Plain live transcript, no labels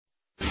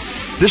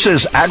This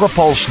is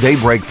AgriPulse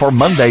Daybreak for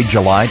Monday,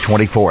 July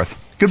 24th.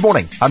 Good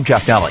morning. I'm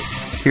Jeff Daly.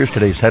 Here's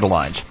today's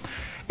headlines.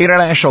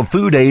 International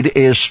food aid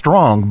is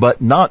strong,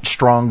 but not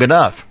strong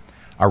enough.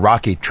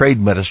 Iraqi trade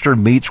minister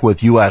meets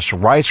with U.S.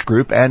 rice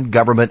group and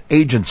government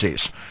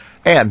agencies.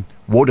 And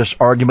WOTUS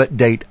argument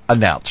date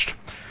announced.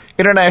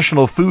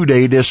 International food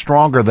aid is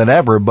stronger than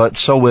ever, but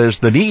so is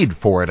the need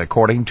for it,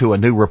 according to a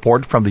new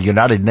report from the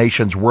United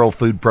Nations World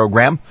Food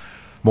Program.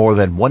 More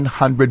than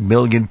 100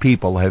 million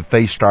people have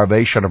faced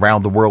starvation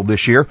around the world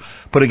this year,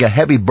 putting a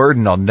heavy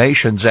burden on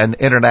nations and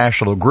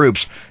international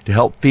groups to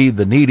help feed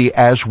the needy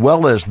as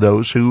well as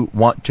those who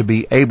want to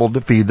be able to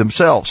feed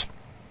themselves.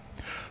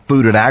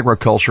 Food and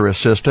agriculture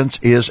assistance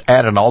is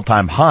at an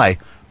all-time high,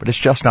 but it's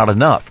just not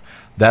enough.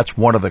 That's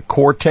one of the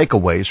core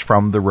takeaways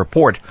from the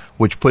report,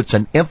 which puts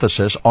an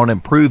emphasis on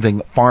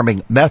improving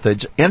farming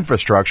methods,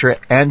 infrastructure,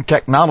 and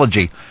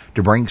technology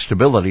to bring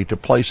stability to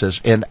places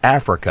in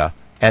Africa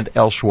and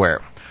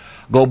elsewhere.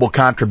 Global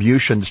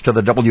contributions to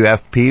the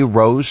WFP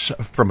rose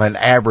from an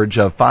average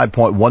of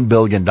 $5.1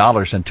 billion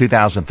in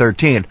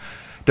 2013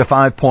 to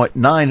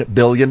 $5.9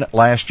 billion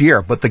last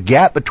year, but the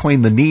gap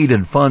between the need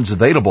and funds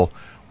available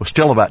was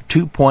still about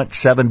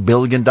 $2.7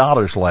 billion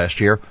last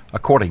year,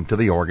 according to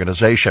the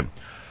organization.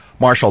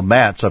 Marshall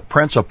Matz, a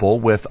principal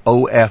with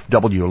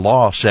OFW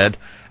Law, said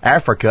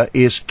Africa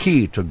is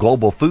key to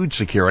global food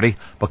security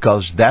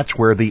because that's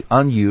where the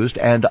unused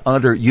and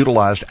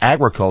underutilized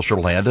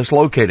agricultural land is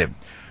located.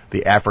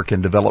 The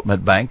African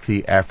Development Bank,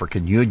 the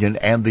African Union,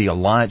 and the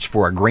Alliance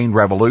for a Green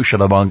Revolution,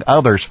 among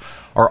others,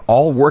 are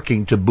all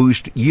working to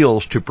boost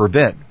yields to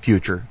prevent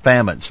future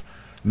famines.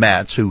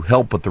 Matz, who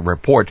helped with the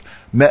report,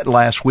 met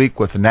last week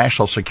with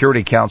National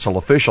Security Council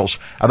officials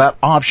about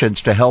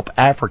options to help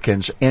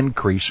Africans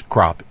increase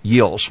crop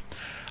yields.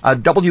 A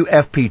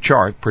WFP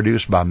chart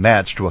produced by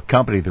Matz to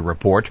accompany the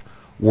report,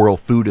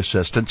 World Food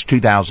Assistance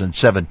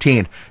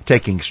 2017,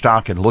 taking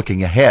stock and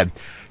looking ahead,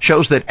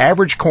 shows that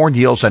average corn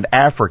yields in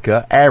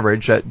Africa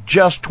average at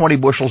just 20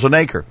 bushels an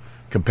acre,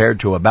 compared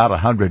to about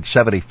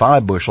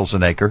 175 bushels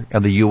an acre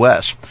in the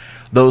U.S.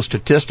 Those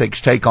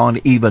statistics take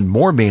on even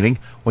more meaning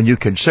when you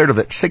consider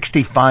that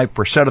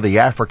 65% of the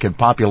African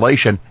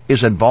population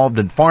is involved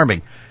in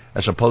farming,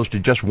 as opposed to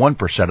just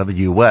 1% of the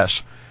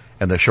U.S.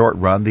 In the short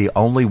run, the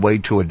only way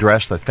to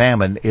address the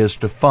famine is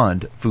to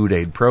fund food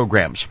aid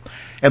programs.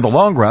 In the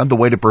long run, the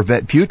way to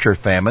prevent future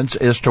famines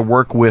is to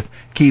work with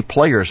key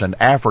players in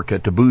Africa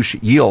to boost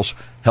yields,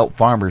 help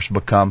farmers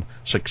become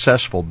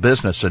successful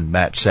businessmen,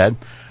 Matt said.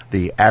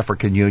 The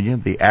African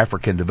Union, the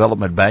African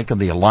Development Bank,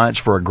 and the Alliance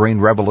for a Green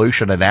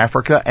Revolution in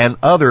Africa and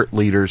other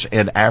leaders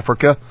in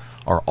Africa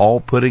are all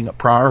putting a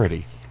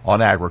priority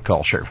on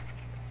agriculture.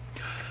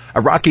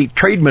 Iraqi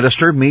trade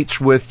minister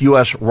meets with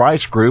U.S.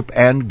 rice group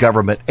and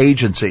government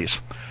agencies.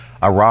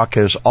 Iraq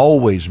has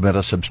always been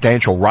a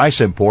substantial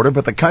rice importer,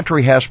 but the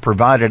country has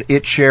provided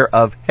its share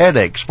of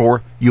headaches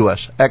for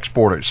U.S.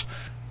 exporters.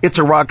 It's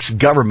Iraq's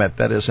government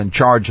that is in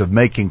charge of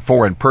making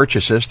foreign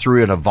purchases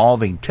through an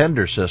evolving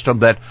tender system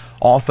that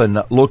often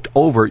looked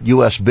over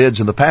U.S. bids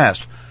in the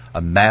past.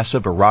 A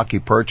massive Iraqi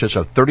purchase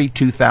of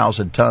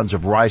 32,000 tons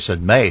of rice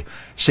in May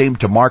seemed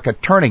to mark a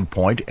turning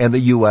point in the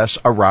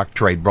U.S.-Iraq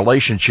trade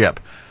relationship.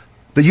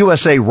 The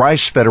USA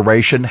Rice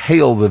Federation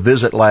hailed the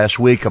visit last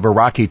week of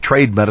Iraqi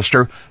Trade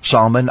Minister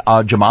Salman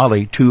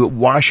al-Jamali to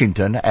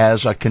Washington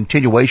as a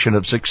continuation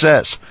of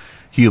success.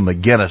 Hugh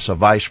McGinnis, a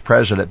vice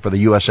president for the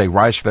USA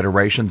Rice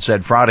Federation,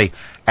 said Friday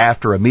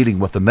after a meeting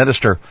with the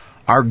minister,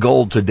 "Our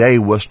goal today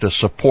was to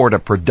support a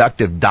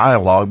productive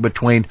dialogue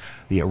between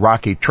the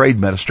Iraqi trade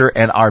minister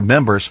and our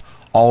members,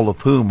 all of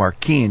whom are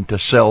keen to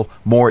sell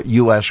more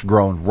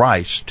U.S.-grown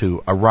rice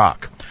to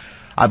Iraq.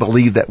 I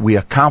believe that we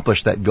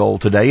accomplished that goal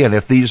today, and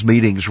if these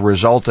meetings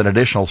result in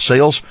additional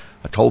sales,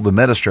 I told the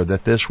minister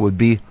that this would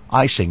be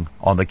icing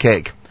on the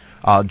cake."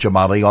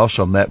 Jamali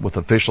also met with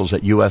officials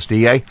at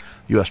USDA,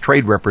 U.S.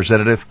 Trade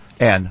Representative,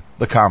 and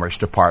the Commerce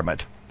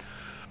Department.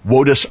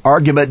 WOTUS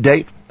argument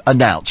date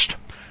announced.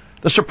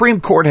 The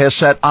Supreme Court has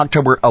set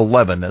October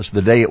 11 as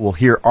the day it will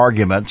hear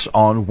arguments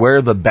on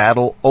where the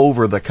battle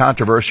over the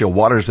controversial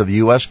waters of the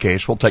U.S.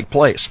 case will take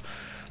place.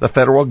 The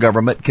federal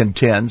government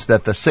contends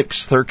that the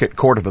Sixth Circuit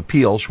Court of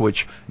Appeals,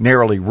 which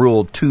narrowly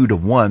ruled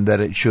 2-1 that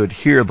it should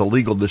hear the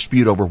legal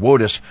dispute over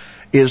WOTUS,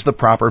 is the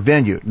proper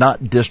venue,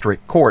 not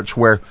district courts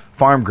where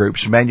farm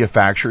groups,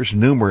 manufacturers,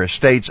 numerous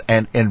states,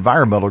 and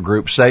environmental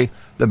groups say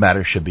the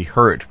matter should be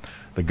heard.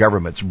 The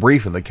government's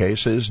brief in the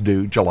case is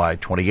due July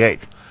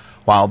 28th.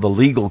 While the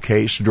legal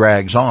case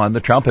drags on,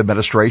 the Trump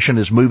administration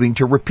is moving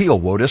to repeal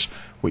WOTUS,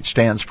 which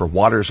stands for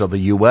Waters of the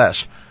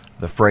U.S.,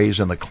 the phrase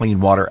in the Clean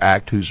Water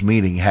Act whose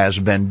meaning has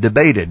been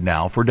debated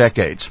now for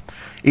decades.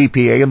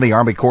 EPA and the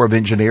Army Corps of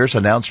Engineers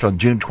announced on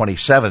June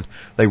 27th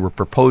they were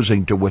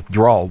proposing to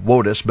withdraw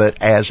WOTUS,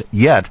 but as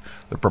yet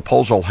the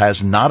proposal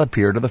has not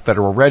appeared in the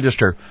Federal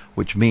Register,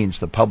 which means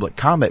the public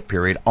comment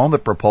period on the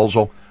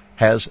proposal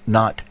has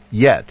not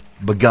yet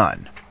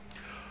begun.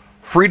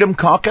 Freedom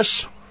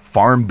Caucus,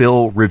 Farm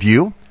Bill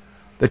Review.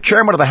 The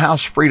chairman of the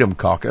House Freedom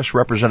Caucus,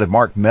 Representative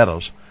Mark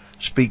Meadows,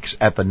 speaks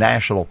at the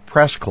National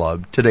Press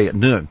Club today at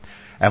noon.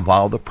 And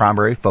while the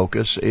primary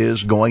focus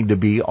is going to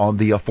be on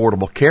the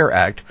Affordable Care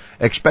Act,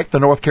 expect the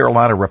North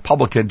Carolina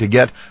Republican to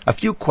get a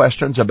few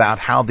questions about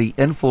how the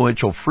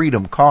influential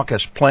Freedom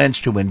Caucus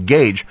plans to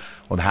engage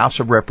when the House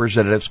of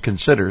Representatives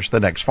considers the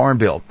next Farm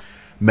Bill.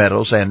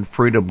 Meadows and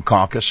Freedom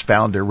Caucus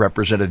founder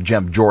Representative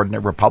Jim Jordan, a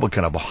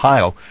Republican of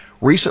Ohio,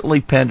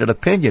 recently penned an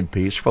opinion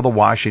piece for the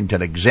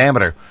Washington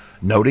Examiner,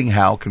 noting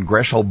how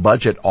Congressional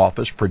Budget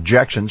Office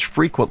projections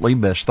frequently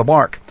miss the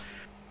mark.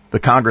 The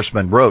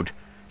congressman wrote,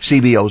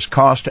 CBO's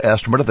cost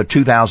estimate of the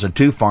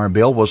 2002 Farm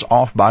Bill was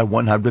off by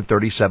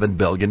 $137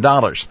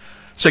 billion.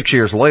 6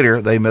 years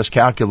later, they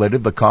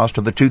miscalculated the cost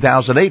of the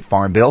 2008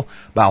 Farm Bill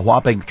by a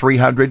whopping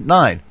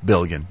 $309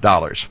 billion.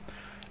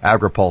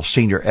 AgriPulse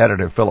senior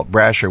editor Philip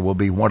Brasher will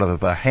be one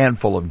of a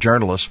handful of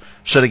journalists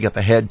sitting at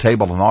the head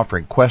table and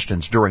offering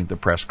questions during the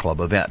press club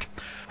event.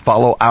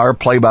 Follow our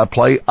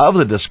play-by-play of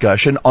the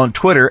discussion on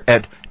Twitter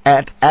at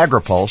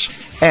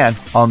AgriPulse and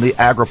on the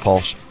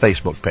AgriPulse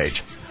Facebook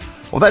page.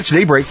 Well, that's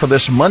Daybreak for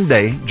this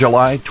Monday,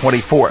 July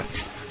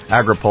 24th.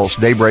 AgriPulse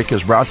Daybreak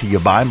is brought to you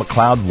by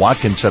McLeod,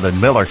 Watkinson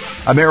 & Miller,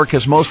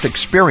 America's most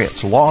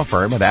experienced law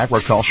firm in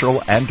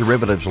agricultural and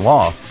derivatives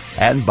law,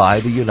 and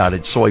by the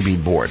United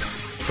Soybean Board.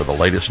 For the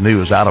latest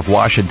news out of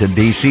Washington,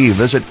 D.C.,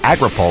 visit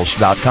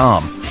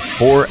agripulse.com.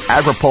 For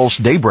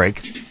AgriPulse Daybreak,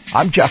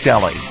 I'm Jeff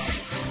Daly.